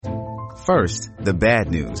First, the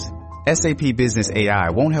bad news. SAP Business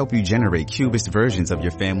AI won't help you generate cubist versions of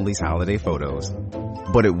your family's holiday photos.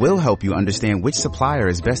 But it will help you understand which supplier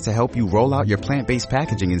is best to help you roll out your plant-based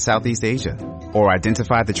packaging in Southeast Asia, or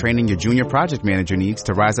identify the training your junior project manager needs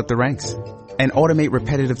to rise up the ranks, and automate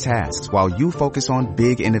repetitive tasks while you focus on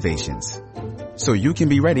big innovations, so you can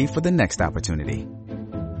be ready for the next opportunity.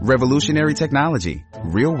 Revolutionary technology,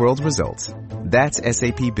 real-world results. That's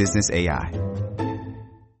SAP Business AI.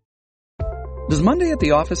 Does Monday at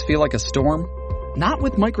the office feel like a storm? Not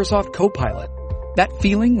with Microsoft Copilot. That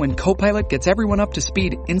feeling when Copilot gets everyone up to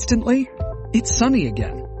speed instantly? It's sunny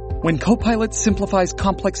again. When Copilot simplifies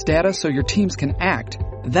complex data so your teams can act,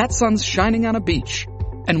 that sun's shining on a beach.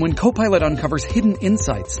 And when Copilot uncovers hidden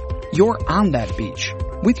insights, you're on that beach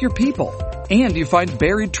with your people, and you find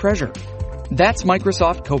buried treasure. That's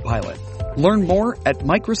Microsoft Copilot. Learn more at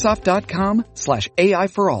Microsoft.com/AI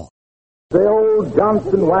for all. The old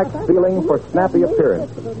Johnson wax feeling for snappy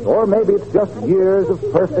appearance. Or maybe it's just years of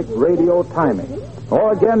perfect radio timing.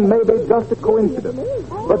 Or again, maybe just a coincidence.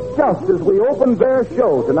 But just as we open their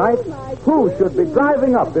show tonight, who should be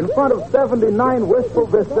driving up in front of 79 Wistful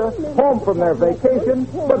Vista, home from their vacation,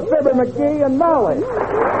 but Fibber McGee and Molly?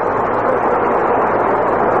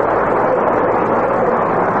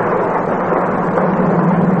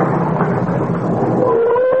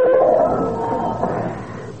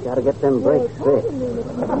 Gotta get them brakes fixed.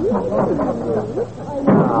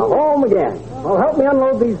 Home again. Well, help me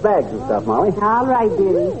unload these bags and stuff, Molly. All right,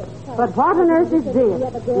 dearie. But what on earth is this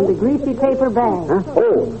in the greasy paper bag? Huh?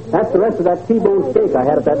 Oh, that's the rest of that T-bone steak I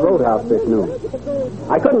had at that roadhouse this noon.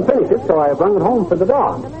 I couldn't finish it, so I brought it home for the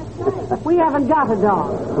dog. We haven't got a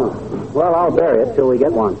dog. Well, I'll bury it till we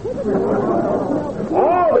get one.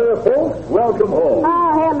 All there, folks. Welcome home.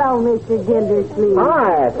 Oh, hello, Mr. Gildersleeve.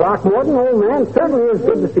 Hi, Throckmorton, old man. Certainly is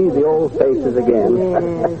good to see the old faces again.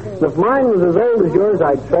 Yes. If mine was as old as yours,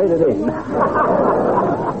 I'd trade it in.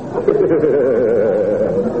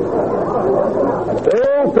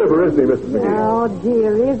 Oh, Fibber, isn't he, Mrs. McGee? Oh,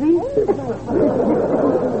 dear, is he?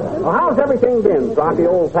 Well, how's everything been, Throcky,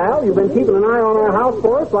 old pal? You've been keeping an eye on our house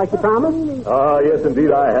for us, like you promised? Yes,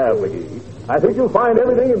 indeed I have, McGee. I think you'll find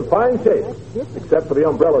everything in fine shape, except for the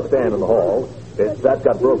umbrella stand in the hall. That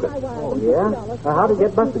got broken. Oh, yeah? How'd it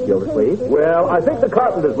get busted, Gildersleeve? Well, I think the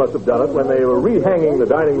carpenters must have done it when they were rehanging the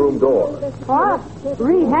dining room door. What?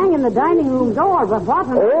 Rehanging the dining room door, but what?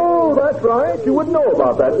 Oh, that's right. You wouldn't know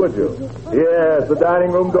about that, would you? Yes, the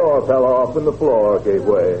dining room door fell off and the floor gave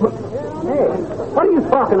way. Hey, what are you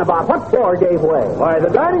talking about? What floor gave way? Why, the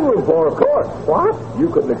dining room floor, of course. What? You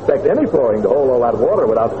couldn't expect any flooring to hold all that water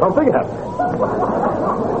without something happening.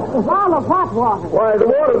 All of what water? Why, the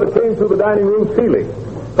water that came through the dining room ceiling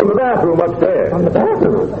from the bathroom upstairs. From the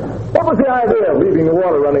bathroom? What was the idea of leaving the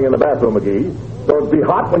water running in the bathroom, McGee? So it'd be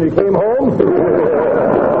hot when you came home?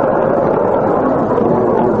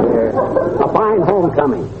 A fine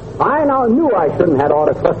homecoming. I knew I shouldn't have ought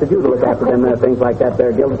to trusted you to look after them things like that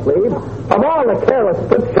there, Gildersleeve. Of all the careless,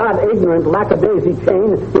 slipshod, ignorant, lackadaisy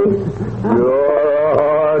chain... You're a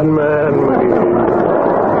hard man, McGee.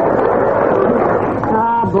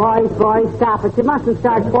 Boys, stop it. You mustn't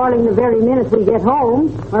start quarreling the very minute we get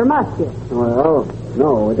home, or must you? Well,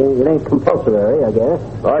 no, it ain't compulsory, I guess.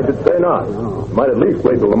 I should say not. No. Might at least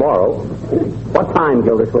wait till tomorrow. What time,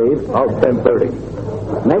 Gildersleeve? About 10:30.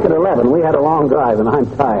 Make it 11. We had a long drive, and I'm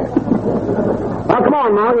tired. Well, come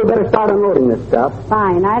on, now. You better start unloading this stuff.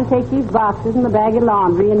 Fine. I'll take these boxes and the bag of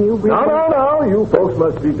laundry, and you bring... No. You folks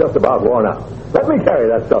must be just about worn out. Let me carry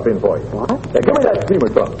that stuff in for you. What? Hey, give me that steamer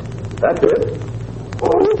trunk. That's it.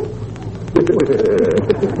 Well,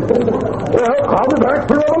 I'll be back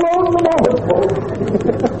for a load in a moment.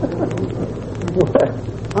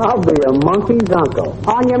 I'll be a monkey's uncle.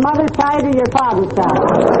 On your mother's side or your father's side?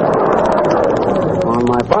 On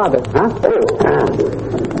my father, huh?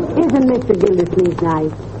 Isn't Mr. Gildersleeve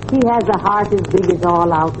nice? He has a heart as big as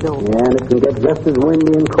all outdoors. Yeah, and it can get just as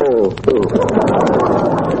windy and cold, too.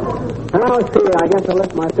 Now, let's see. I guess I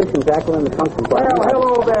left my fishing tackle in the trunk compartment. Well,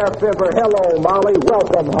 hello there, Fibber. Hello, Molly.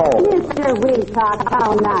 Welcome home. Mr. Wilcox,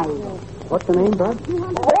 how nice. What's the name, Bud?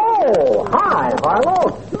 Oh, hi,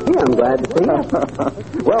 Harlow. Gee, I'm glad to see you.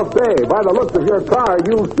 Well, say, by the looks of your car,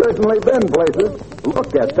 you've certainly been places.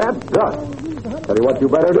 Look at that dust. Tell you what you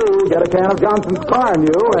better do. Get a can of Johnson's car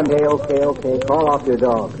new and... Okay. Call off your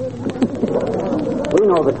dog. We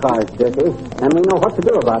know the car's dirty, and we know what to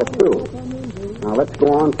do about it, too. Now, let's go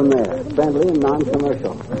on from there. Friendly and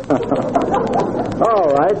non-commercial.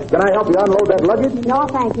 All right. Can I help you unload that luggage? No,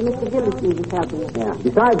 thank you. Mr. Gildersleeve is helping us. Yeah.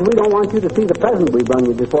 Besides, we don't want you to see the present we bring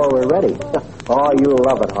you before we're ready. Oh, you'll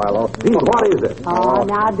love it, Harlow. What is it? Oh,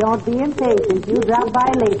 now, don't be impatient. You drop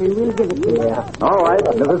by later and we'll give it to you. Yeah. All right.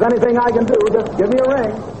 If there's anything I can do, just give me a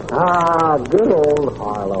ring. Ah, good old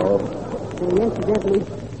Harlow. Incidentally,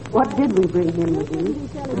 what did we bring him, McGee?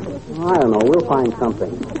 I don't know. We'll find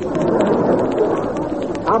something.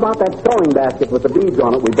 How about that sewing basket with the beads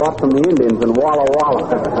on it we bought from the Indians in Walla Walla?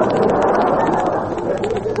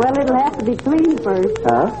 Well, it'll have to be cleaned first.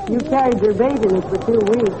 Huh? You carried your baby in it for 2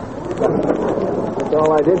 weeks. That's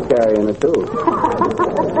all I did carry in it, too.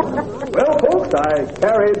 Well, folks, I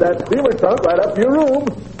carried that steamer trunk right up to your room.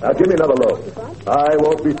 Now, give me another load. I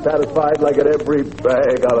won't be satisfied till I get every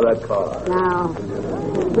bag out of that car. Now,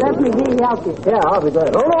 let McGee help you. Yeah, I'll be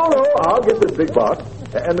glad. No. I'll get this big box.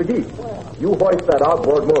 And McGee, you hoist that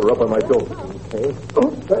outboard motor up on my shoulder. Okay.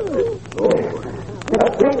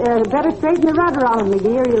 Better straighten the rudder on him,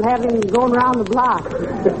 McGee, or you'll have him going around the block.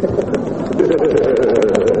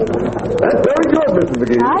 That's very good, Mrs.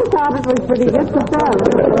 McGee. I thought it was pretty good myself.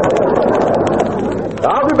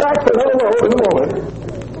 I'll be back for another load in a moment.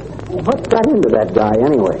 What's got into that guy,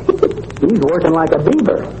 anyway? He's working like a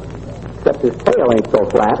beaver. Except his tail ain't so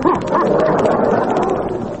flat.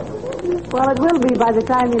 Well, it will be by the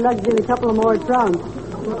time he lugs in a couple of more trunks.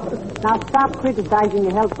 Now stop criticizing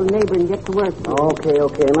your helpful neighbor and get to work. Okay.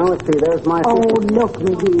 Now let's see. There's my... Oh, look,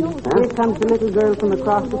 McGee. Huh? Here comes the little girl from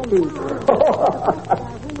across the street.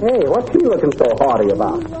 Hey, what's she looking so haughty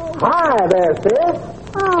about? Hi there, sis.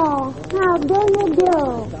 Oh, how do you do?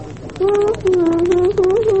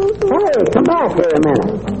 Hey, come back here a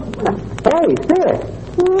minute. Hey, sis.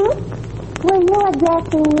 Were you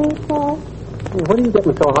addressing me, sir? Hey, what are you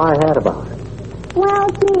getting so high-hat about? Well,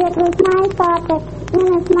 gee, it was my thought that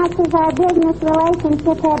inasmuch as our business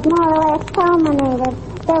relationship had more or less culminated,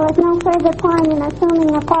 there was no further point in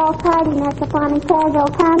assuming a false hardiness upon a casual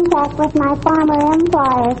contact with my former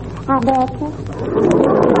employers, I bet you.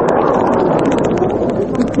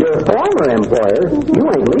 Your former employer? You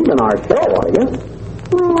ain't leaving our show, are you?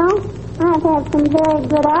 Well, I've had some very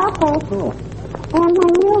good offers. Oh. And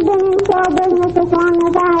when you've been in show business as long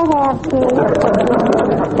as I have, too.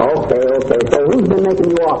 Okay. So who's been making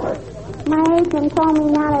you offers? My agent told me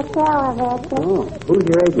not to tell of it. Oh, who's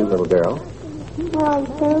your agent, little girl? Really,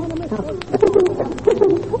 too.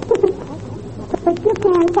 But you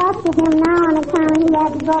can't talk to him now on account he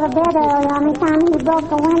had to go to bed early, on account he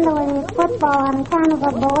broke a window in his football on account of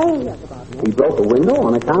a belief. He broke a window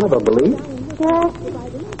on account of a belief? Yes.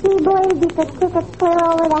 He believed he could kick it clear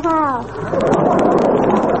over the house.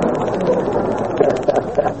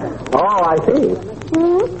 Oh, I see.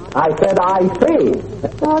 I said I see.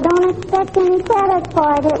 Well, don't expect any credit for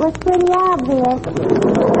it. It was pretty obvious.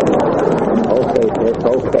 Okay, sis,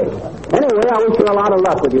 okay. Anyway, I wish you a lot of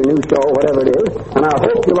luck with your new show, whatever it is, and I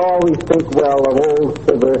hope you'll always think well of old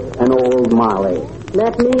Silver and old Molly.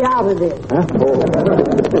 Let me out of this. Huh? Oh.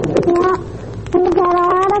 Yeah. We've had a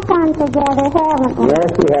lot of fun together, haven't we? Yes,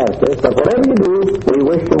 we have, sis, but whatever you do, we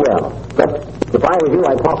wish you well. But if I was you,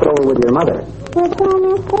 I'd talk it over with your mother. With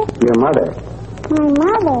who, mister? Your mother. My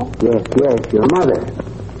mother. Yes, your mother.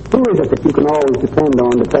 Who is it that you can always depend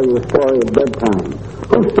on to tell you a story at bedtime?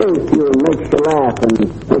 Who sings to you and makes you laugh and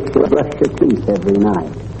makes you brush your teeth every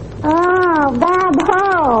night? Oh, Bob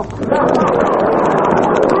Hope. What's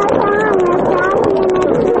wrong, mister?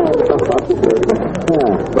 I'll see you next week.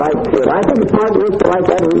 Right, kid. I think it's hard to look like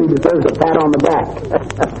that when he deserves a pat on the back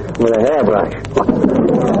with a hairbrush.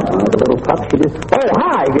 The little pup, she just... Oh,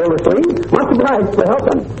 hi, Gildersleeve. Much obliged for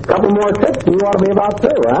helping. Couple more trips and you ought to be about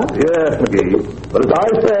through, huh? Yes, McGee. But as I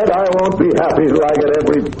said, I won't be happy till I get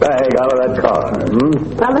every bag out of that car.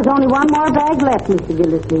 Well, there's only one more bag left, Mr.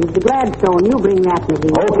 Gildersleeve. The Gladstone. You bring that,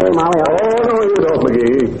 McGee. Okay, Molly. Oh, no, you don't,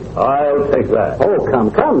 McGee. I'll take that. Oh, come,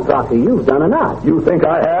 Frosty. You've done enough. You think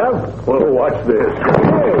I have? Well, watch this.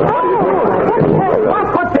 Hey,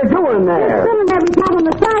 what you doing there? Sitting there beside on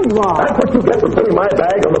the sidewalk. That's what you get for putting my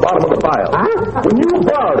bag on the bottom of the pile. Huh? When you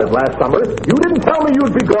borrowed it last summer, you didn't tell me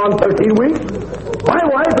you'd be gone 13 weeks. My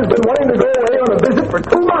wife has been wanting to go away on a visit for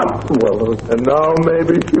 2 months. Well, and now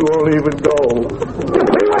maybe she won't even go. You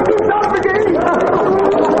see what you've done, McGee?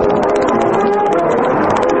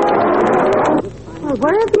 Well,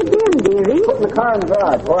 where have you been, dearie? Put in the car in the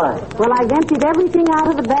garage. Why? Well, I've emptied everything out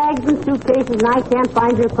of the bags and suitcases, and I can't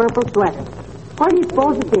find your purple sweater. Where do you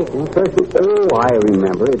suppose it is? Oh, I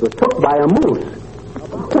remember. It was took by a moose.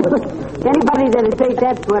 Anybody that'd take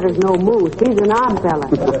that sweater's no moose. He's an odd fella.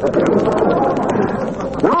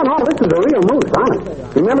 No, this is a real moose, honest.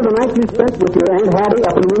 Remember the night you spent with your Aunt Hattie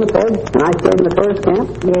up in Winnipeg, and I stayed in the first camp?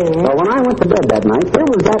 Yeah. Well, when I went to bed that night, there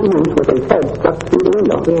was that moose with his head stuck through the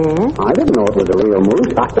window. Yeah. I didn't know it was a real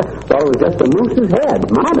moose. I thought it was just a moose's head,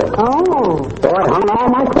 mounted. Oh. So I hung all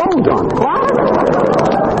my clothes on it. What?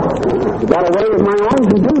 You got away with my orange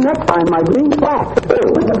and blue necktie, my green slacks,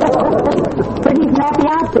 too. Pretty snappy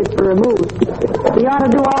outfit for a moose. He ought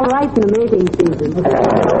to do all right in the mating season.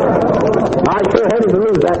 I sure hated to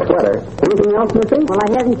lose that sweater. Anything else missing? Well,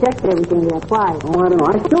 I haven't checked everything yet. Why? Oh, I don't know.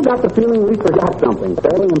 I still got the feeling we forgot something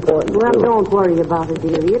fairly important. Well, too. don't worry about it,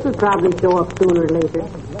 dearie. It'll probably show up sooner or later.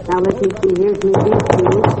 Now, let me see. Here's me beef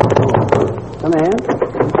tube. Come in.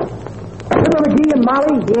 Little McGee and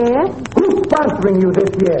Molly? Yes? Who's sponsoring you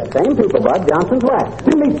this year? Same people, Bud. Johnson's Wax.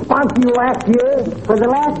 Didn't they sponsor you last year? For the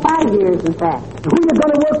last 5 years, in fact. Who are you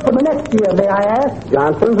going to work for the next year, may I ask?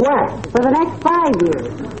 Johnson's Wax. For the next 5 years.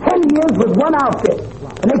 10 years with one outfit.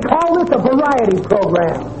 And they call this a variety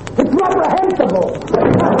program. It's reprehensible.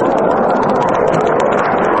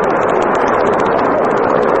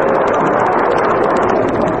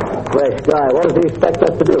 Fresh guy. What does he expect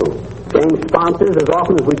us to do? Change sponsors as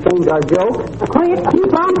often as we change our joke? Quick,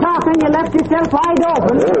 keep on talking. You left yourself wide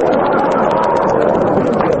open.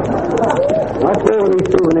 Let's go with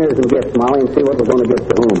these souvenirs and gifts, Molly, and see what we're going to get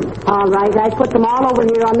to whom. All right, I put them all over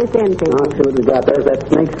here on this end table. Let's see what we got. There's that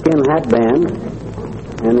snakeskin hat band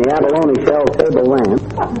and the abalone shell table lamp.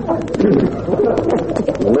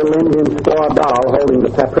 A little Indian straw doll holding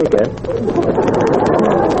the paprika.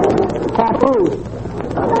 Papoose.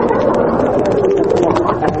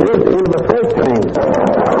 That's the end of the freight train.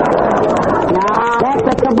 Now, that's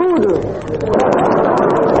a caboodle.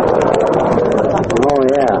 Oh,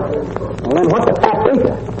 yeah. Well, then what's a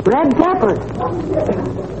paprika? Red pepper.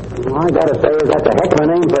 Well, I gotta say, that's a heck of a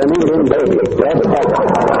name for an Indian baby. Red pepper.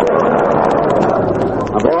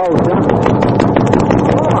 Of all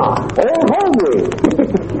old home week.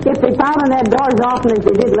 If they pound on that door as often as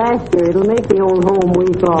they did last year, it'll make the old home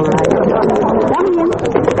week all right. Come in.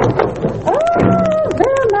 Oh,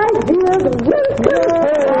 there, my dear.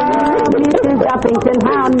 Mrs. Uppington,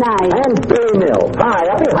 how nice. And Billy Mills. Hi,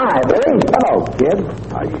 Uppy. Hi, Billy. Hello, kid.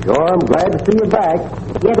 I sure am glad to see you back.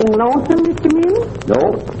 Getting lonesome, Mr. Mills? No,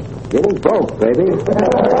 getting broke, baby.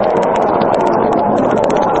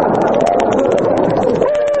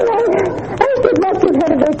 I should not have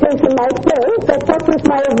had a vacation myself, but that was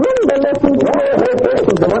my rumba lesson.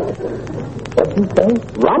 What'd you say?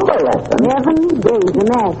 Rumba lesson? 7 days a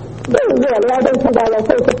match. Well, really, I don't think I was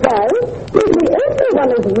so surprised. Usually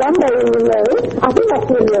everyone is rumbling, you know. I think that's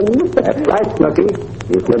really a mystery. That's right, Snooky.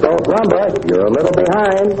 If you don't rumba, you're a little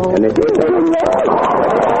behind. And if you don't...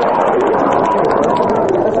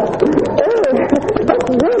 But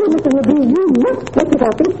really, Mr. McGee, you must take it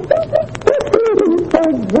up. It's so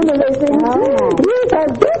exhilarating. Yes,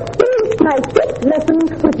 I've just finished my 6th lesson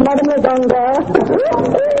with Madame Ladonga.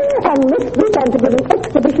 And next week I'm to give an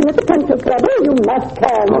exhibition at the Country Club. Oh, you must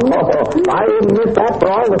come. Oh, I wouldn't miss that for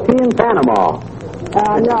all the tea in Panama.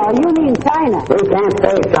 No, you mean China. We can't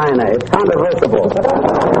say China. It's controversial.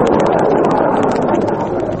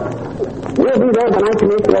 We'll be there the night you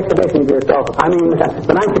make the exhibition of yourself. I mean,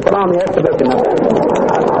 the night you put on the exhibition.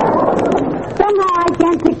 Somehow I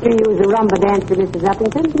can't picture you as a rumba dancer, Mrs.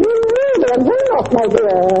 Uppington. You really are well off, my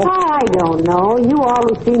dear. Oh, I don't know. You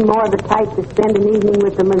always seem more the type to spend an evening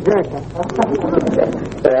with the mazurka.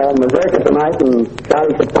 Mazurka tonight and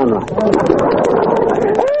Charlie at sunrise.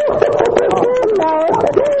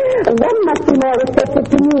 One must be more receptive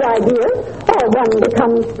to new ideas, or one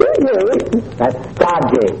becomes serious. That's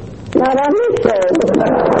stodgy. Not on this show.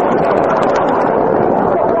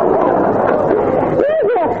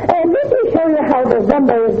 Let me show you how the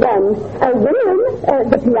rumba is done. William,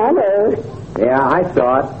 the piano. Yeah, I saw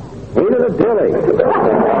it. Ain't it a dilly?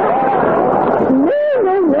 No.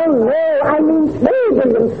 I mean play,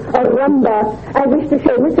 William. A rumba. I wish to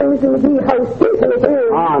show Mr. and Mrs. McGee how simple it is.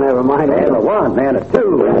 Oh, never mind. Man of one, man of two.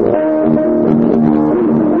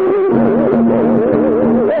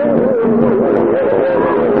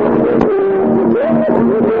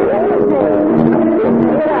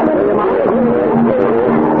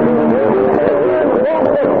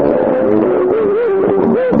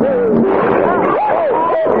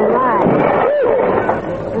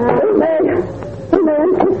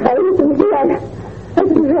 I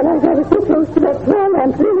didn't realize I was so close to that floor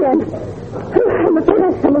lamp, really, and I'm afraid I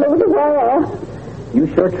stumbled over the wire. You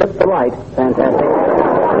sure tripped the light. Fantastic.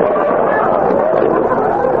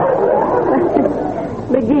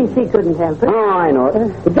 McGee, she couldn't help it. Oh, I know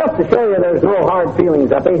it. But just to show you there's no hard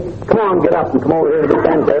feelings, Uppy, come on, get up and come over here to the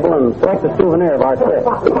end table and select a souvenir of our trip.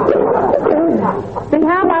 See,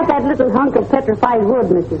 how about that little hunk of petrified wood,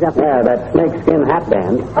 Mrs. Uppy? Yeah, that snakeskin hat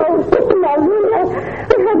band. Oh, I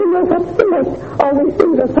haven't no such thing. All these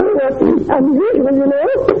things are so unusual, you know.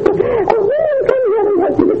 And when I'm coming here and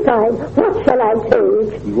help you decide, what shall I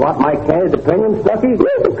take? You want my candid opinion, Stucky?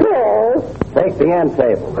 Yes, of course. Take the end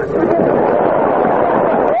table.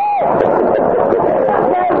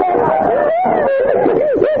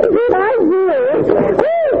 I will.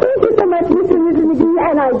 Oh, thank you so much, Mr. and Mrs. McGee.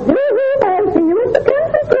 And I do hope I'll see you at the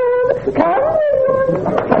country club. Come.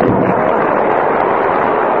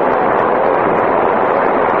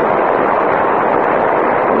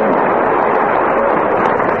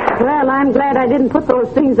 Well, I'm glad I didn't put those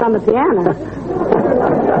things on the piano.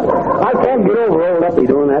 I can't get over old Uppy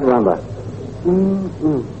doing that rumba.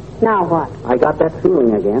 Now what? I got that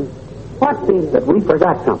feeling again. What feeling? That we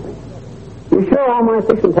forgot something. You sure all my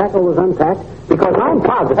fishing tackle was unpacked? Because I'm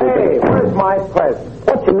positive. Hey, where's my present?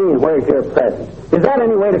 What you mean, where's your present? Is that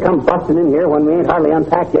any way to come busting in here when we ain't hardly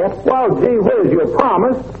unpacked yet? Well, gee, where's your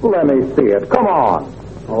promise? Let me see it. Come on.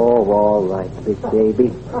 Oh, all right, big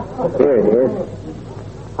baby. Here it is.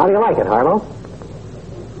 How do you like it, Harlow?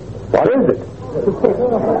 What is it?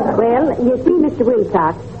 Well, you see, Mr.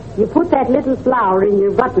 Wilcox, you put that little flower in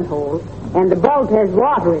your buttonhole, and the bulb has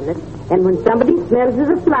water in it, and when somebody smells of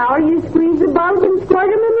the flower, you squeeze the bulb and squirt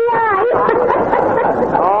him in the eye.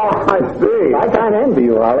 Oh, I see. I kind of envy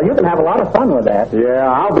you, Harlow. You can have a lot of fun with that.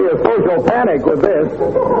 Yeah, I'll be a social panic with this.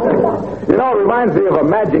 You know, it reminds me of a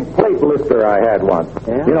magic plate lister I had once.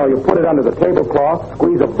 Yeah? You know, you put it under the tablecloth,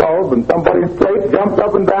 squeeze a bulb, and somebody's plate jumps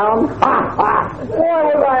up and down. Ha, ha! Boy,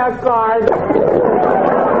 was I a card.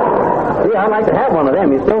 Yeah, I'd like to have one of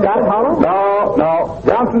them. You still got it, Harlow? No.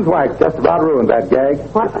 Johnson's wax just about ruined that gag.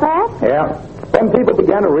 What's that? Yeah. When people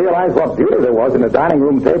began to realize what beauty there was in a dining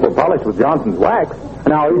room table polished with Johnson's wax,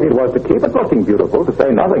 and how easy it was to keep it looking beautiful, to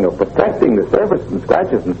say nothing of protecting the surface from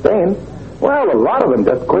scratches and stains, well, a lot of them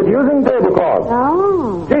just quit using tablecloths.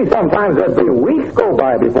 Oh. Gee, sometimes there'd be weeks go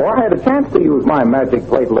by before I had a chance to use my magic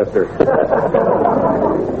plate lifter.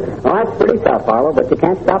 Well, that's pretty tough, Harlow, but you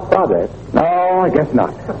can't stop progress. No, I guess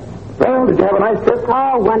not. Well, did you have a nice trip?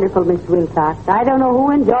 Oh, wonderful, Mr. Wilcox. I don't know who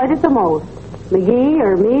enjoyed it the most, McGee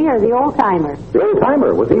or me or the old-timer. The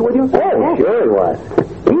old-timer, was he with you? Oh, yes. Sure he was.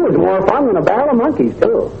 He was more fun than a barrel of monkeys,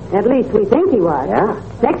 too. At least we think he was. Yeah.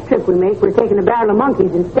 Next trip we make, we're taking a barrel of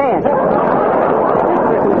monkeys instead.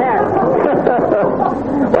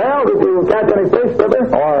 Well, did you catch any fish,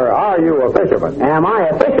 Fibber? Or are you a fisherman? Am I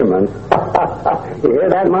a fisherman? You hear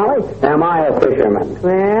that, Molly? Am I a fisherman?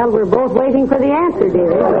 Well, we're both waiting for the answer,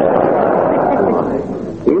 dearie.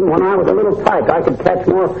 Even when I was a little tyke, I could catch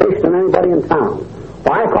more fish than anybody in town.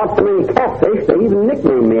 Why, I caught so many catfish, they even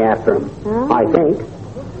nicknamed me after him, I think.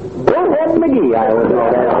 Bullhead McGee, I was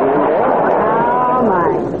known as. Oh,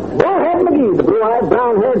 my. Bullhead McGee, the blue-eyed,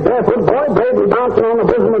 brown-haired, barefoot boy, bravely bouncing on the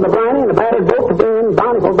bosom of the briny in a battered boat to bring in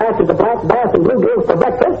bountiful batches of black bass and bluegills for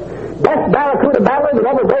breakfast. Best barracuda battler that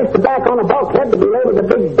ever raced the back on a bulkhead to be labeled the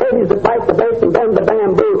big babies that fight the base and bend the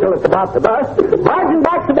bamboo till it's about to bust. Barging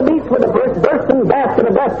back to the beach with a bursting basket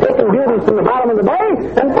of breathtaking beauties from the bottom of the bay,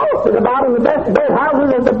 and posted about in the best boat houses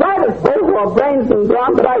as the brightest boat who are brains and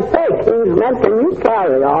blonde. But I say, King's men, can you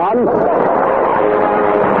carry on?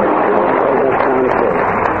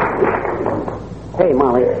 Hey,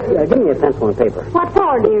 Molly, give me a pencil and paper. What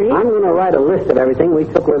for, dearie? I'm going to write a list of everything we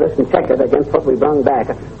took with us and check it against what we brung back.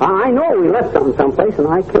 I know we left something someplace, and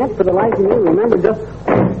I can't for the life of me remember just...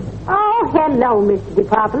 Oh, hello, Mr.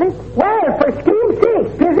 DePopolis. Well, for Steve's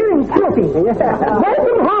sake, busy and trippy.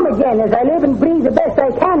 Welcome home again as I live and breathe the best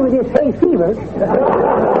I can with this hay fever.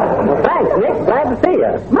 Well, thanks, Nick. Glad to see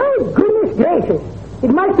you. My goodness gracious.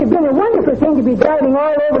 It must have been a wonderful thing to be driving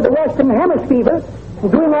all over the Western Hemisphere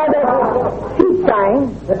and doing all that seat sign.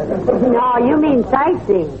 No, you mean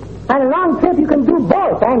sightseeing. On a long trip, you can do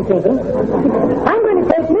both, I'm thinking. I'm going to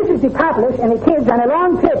take Mrs. DePopolis and the kids on a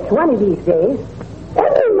long trip one of these days.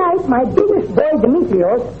 Every night, my biggest boy,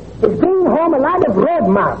 Demetrios, is bringing home a lot of road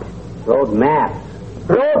mops. Road maps.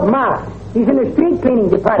 Road mops. He's in the street cleaning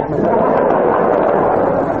department.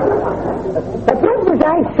 But what was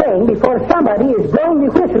I saying before somebody is blowing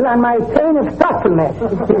the whistle on my train of thoughtfulness?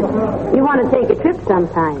 You want to take a trip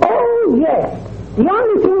sometime? Oh, yes. The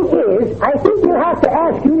only thing is, I think you'll have to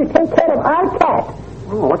ask you to take care of our cat.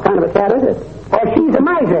 Oh, what kind of a cat is it? Or she's a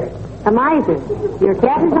miser. A miser. Your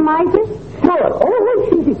cat is a miser? Sure. Oh,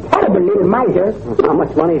 she's a terrible little miser. How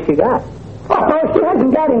much money has she got? Oh, she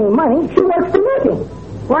hasn't got any money. She works for nothing.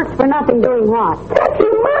 Works for nothing doing what?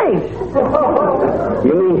 Catching mice.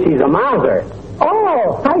 You mean she's a mouser?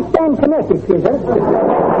 Oh, I stand connected, Caesar.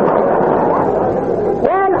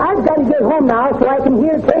 Well, I've got to get home now so I can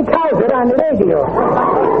hear Kay Kaiser on the radio.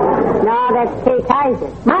 No, that's Kay Kaiser.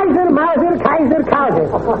 Miser, Mauser, Kaiser, Kaiser.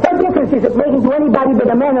 What difference is it making to anybody but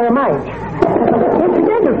a man or a mice?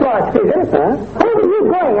 Incidental thoughts, Caesar. Huh? Where are you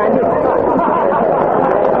going? Where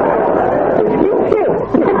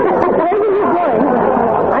are you going?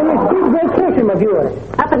 On this big vacation of yours.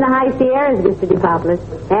 Up in the high Sierras, Mr. DePoplis.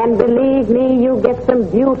 And believe me, you get some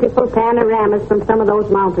beautiful panoramas from some of those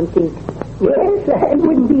mountain peaks. Yes, it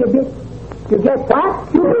wouldn't be a bit... You get what?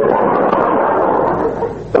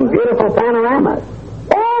 Some beautiful panoramas.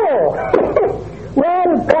 Oh!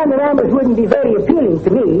 Well, panoramas wouldn't be very appealing to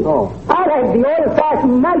me. Oh. I'd have the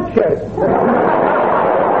old-fashioned nightshirt.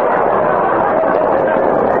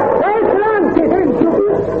 Well, so long, Caesar and Snoopy.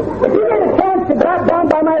 If you get a chance to drop down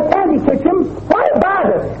by my candy kitchen, why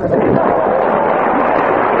bother?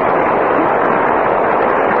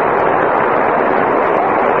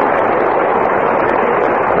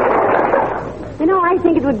 You know, I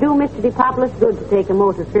think it would do Mr. DePoplis good to take a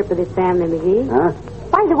motor trip with his family, McGee. Huh?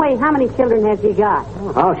 By the way, how many children has he got?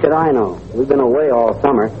 How should I know? We've been away all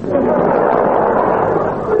summer.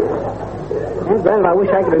 And Brenda, I wish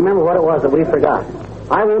I could remember what it was that we forgot.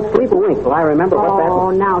 I won't sleep a wink till I remember what that was.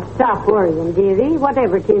 Oh, now stop worrying, dearie.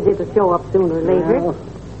 Whatever it is, it'll show up sooner or later. Well.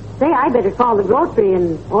 Say, I better call the grocery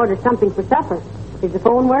and order something for supper. Is the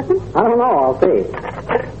phone working? I don't know. I'll see.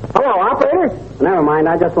 Hello, operator? Never mind.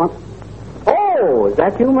 I just want... Oh, is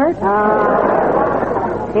that you, Mert?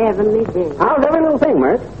 Heavenly day. How's every little thing,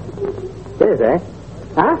 Mert? It is, eh?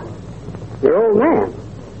 Huh? Your old man.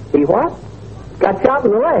 He what? Got shot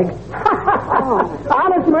in the leg.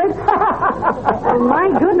 Honest, Mert? Oh, my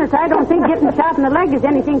goodness, I don't think getting shot in the leg is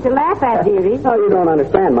anything to laugh at, dearie. Oh, you don't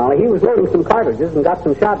understand, Molly. He was loading some cartridges and got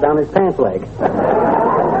some shot down his pants leg.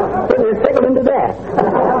 It tickled him to death.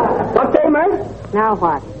 What say, Mert? Now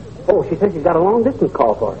what? Oh, she says she's got a long-distance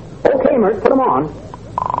call for us. Okay, Mert, put him on.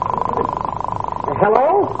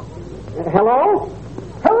 Hello? Hello?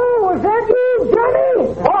 Hello, is that you,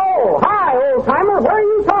 Johnny? Oh, hi, old-timer. Where are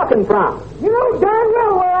you talking from? You know darn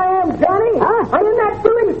well where I am, Johnny. Huh? I'm in that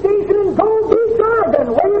filling station in Gold Beach,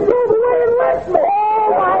 Oregon, where you drove away and left me. Oh,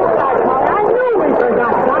 my God, Molly. I knew we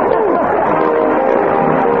forgot something.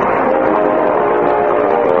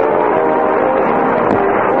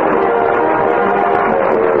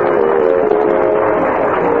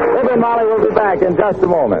 Molly will be back in just a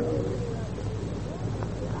moment.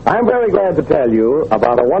 I'm very glad to tell you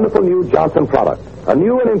about a wonderful new Johnson product, a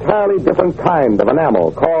new and entirely different kind of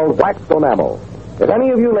enamel called waxed enamel. If any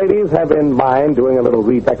of you ladies have in mind doing a little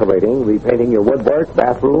redecorating, repainting your woodwork,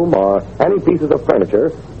 bathroom, or any pieces of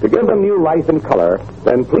furniture to give them new life and color,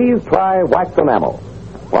 then please try waxed enamel.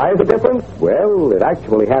 Why is it different? Well, it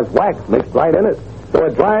actually has wax mixed right in it, so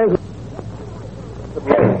it dries...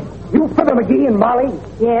 You Fibber McGee and Molly?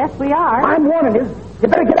 Yes, we are. I'm warning you. You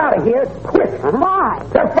better get out of here quick. Why?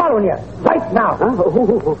 They're following you right now. Huh?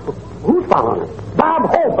 Who's following us? Bob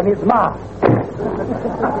Hope and his mom.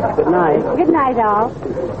 Good night. Good night, all.